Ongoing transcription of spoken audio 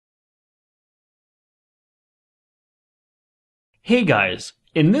Hey guys,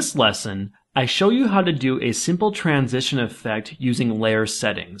 in this lesson, I show you how to do a simple transition effect using layer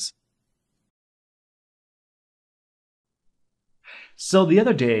settings. So the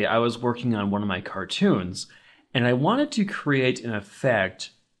other day I was working on one of my cartoons, and I wanted to create an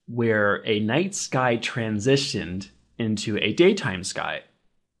effect where a night sky transitioned into a daytime sky.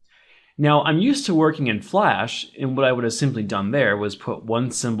 Now I'm used to working in Flash, and what I would have simply done there was put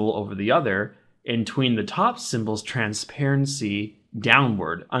one symbol over the other and tween the top symbol's transparency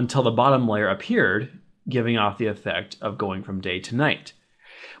downward until the bottom layer appeared, giving off the effect of going from day to night.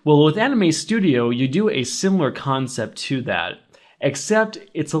 Well, with Anime Studio, you do a similar concept to that, except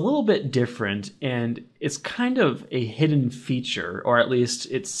it's a little bit different and it's kind of a hidden feature, or at least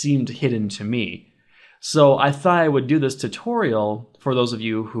it seemed hidden to me. So I thought I would do this tutorial for those of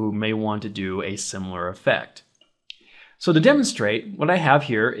you who may want to do a similar effect. So to demonstrate, what I have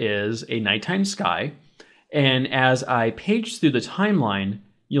here is a nighttime sky, and as I page through the timeline,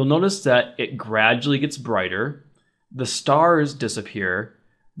 you'll notice that it gradually gets brighter, the stars disappear,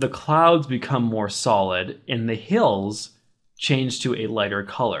 the clouds become more solid, and the hills change to a lighter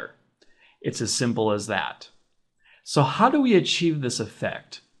color. It's as simple as that. So how do we achieve this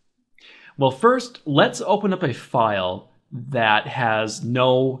effect? Well, first, let's open up a file that has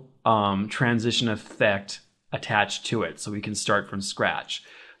no transition effect attached to it, so we can start from scratch.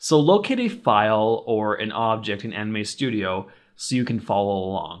 So locate a file or an object in Anime Studio so you can follow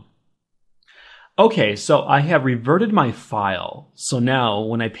along. Okay, so I have reverted my file. So now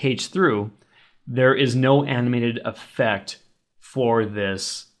when I page through, there is no animated effect for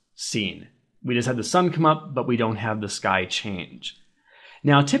this scene. We just have the sun come up, but we don't have the sky change.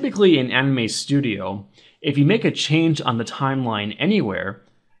 Now, typically in Anime Studio, if you make a change on the timeline anywhere,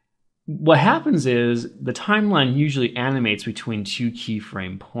 what happens is the timeline usually animates between two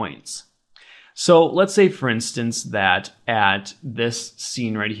keyframe points. So let's say, for instance, that at this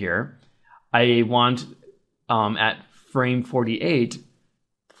scene right here, I want at frame 48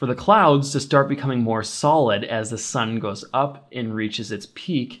 for the clouds to start becoming more solid as the sun goes up and reaches its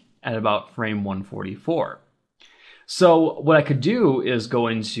peak at about frame 144. So what I could do is go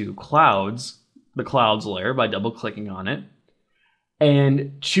into clouds, the clouds layer, by double clicking on it,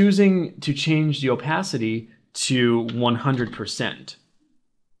 and choosing to change the opacity to 100%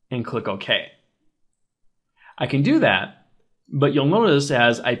 and click OK. I can do that, but you'll notice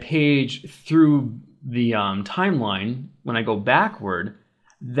as I page through the timeline, when I go backward,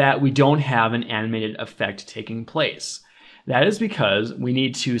 that we don't have an animated effect taking place. That is because we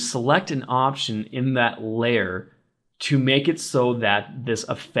need to select an option in that layer to make it so that this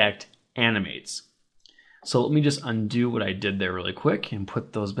effect animates. So let me just undo what I did there really quick and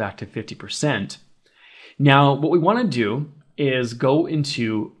put those back to 50%. Now, what we want to do is go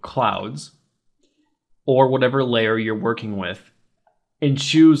into clouds or whatever layer you're working with and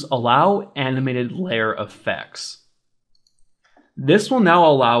choose Allow Animated Layer Effects. This will now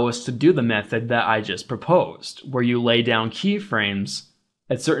allow us to do the method that I just proposed, where you lay down keyframes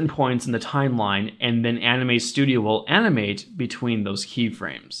at certain points in the timeline and then Anime Studio will animate between those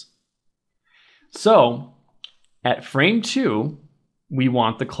keyframes. So, at frame 2, we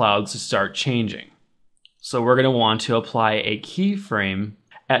want the clouds to start changing. So we're going to want to apply a keyframe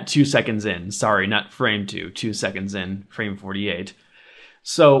at 2 seconds in. Sorry, not frame 2, 2 seconds in, frame 48.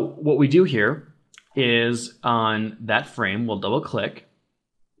 So what we do here is on that frame, we'll double click.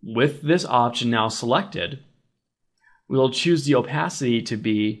 With this option now selected, we'll choose the opacity to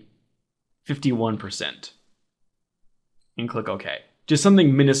be 51% and click OK. Just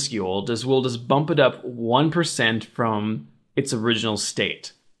something minuscule, we'll just bump it up 1% from its original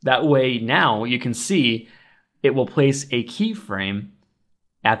state. That way now you can see it will place a keyframe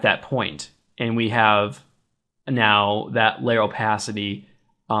at that point. And we have now that layer opacity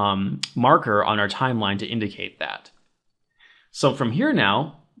marker on our timeline to indicate that. So from here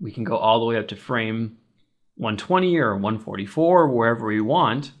now, we can go all the way up to frame 120 or 144, wherever we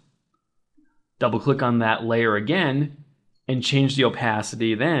want. Double click on that layer again, and change the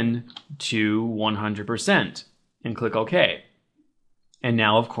opacity then to 100% and click OK. And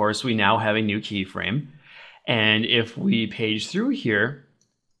now, of course, we now have a new keyframe. And if we page through here,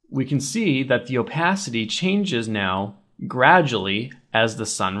 we can see that the opacity changes now gradually as the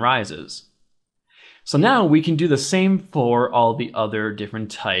sun rises. So now we can do the same for all the other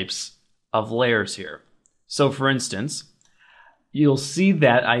different types of layers here. So for instance, you'll see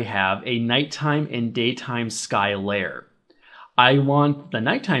that I have a nighttime and daytime sky layer. I want the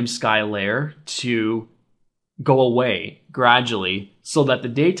nighttime sky layer to go away gradually so that the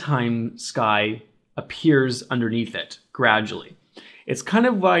daytime sky appears underneath it gradually. It's kind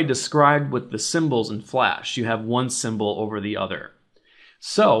of what I described with the symbols in Flash. You have one symbol over the other.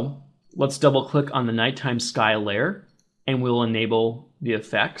 So let's double click on the nighttime sky layer and we'll enable the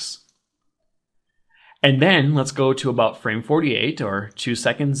effects. And then let's go to about frame 48 or 2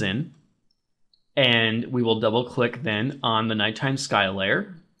 seconds in. And we will double click then on the nighttime sky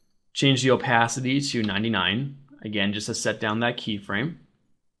layer. Change the opacity to 99. Again, just to set down that keyframe.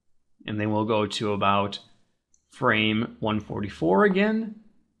 And then we'll go to about frame 144 again,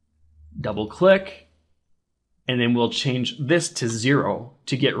 double click, and then we'll change this to 0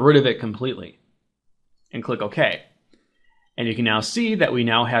 to get rid of it completely, and click OK. And you can now see that we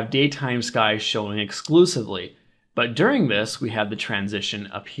now have daytime sky showing exclusively, but during this we have the transition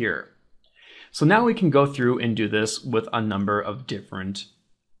up here. So now we can go through and do this with a number of different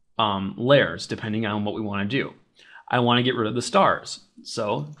layers, depending on what we want to do. I want to get rid of the stars,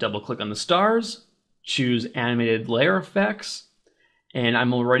 so double click on the stars, choose animated layer effects, and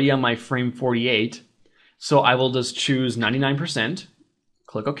I'm already on my frame 48, so I will just choose 99%,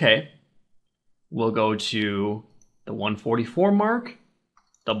 click OK. We'll go to the 144 mark,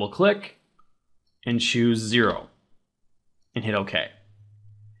 double click, and choose 0, and hit OK.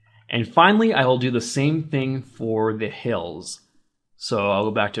 And finally, I will do the same thing for the hills. So I'll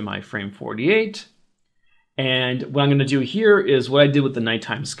go back to my frame 48, and what I'm going to do here is what I did with the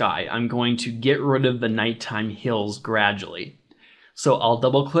nighttime sky. I'm going to get rid of the nighttime hills gradually. So I'll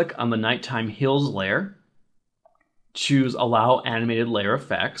double click on the nighttime hills layer, choose allow animated layer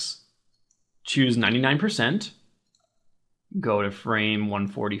effects, choose 99%, go to frame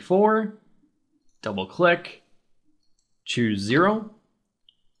 144, double click, choose 0,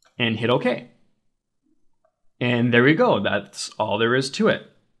 and hit OK. And there we go. That's all there is to it.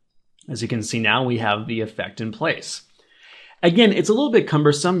 As you can see now, we have the effect in place. Again, it's a little bit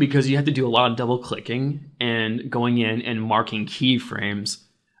cumbersome because you have to do a lot of double clicking and going in and marking keyframes,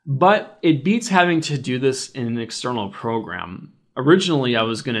 but it beats having to do this in an external program. Originally, I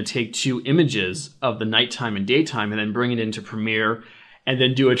was going to take 2 images of the nighttime and daytime and then bring it into Premiere and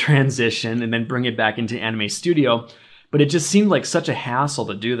then do a transition and then bring it back into Anime Studio, but it just seemed like such a hassle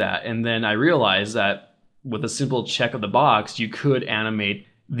to do that. And then I realized that with a simple check of the box, you could animate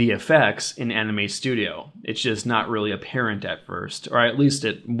the effects in Anime Studio. It's just not really apparent at first, or at least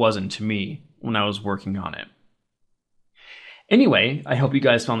it wasn't to me when I was working on it. Anyway, I hope you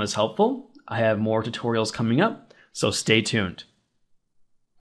guys found this helpful. I have more tutorials coming up, so stay tuned.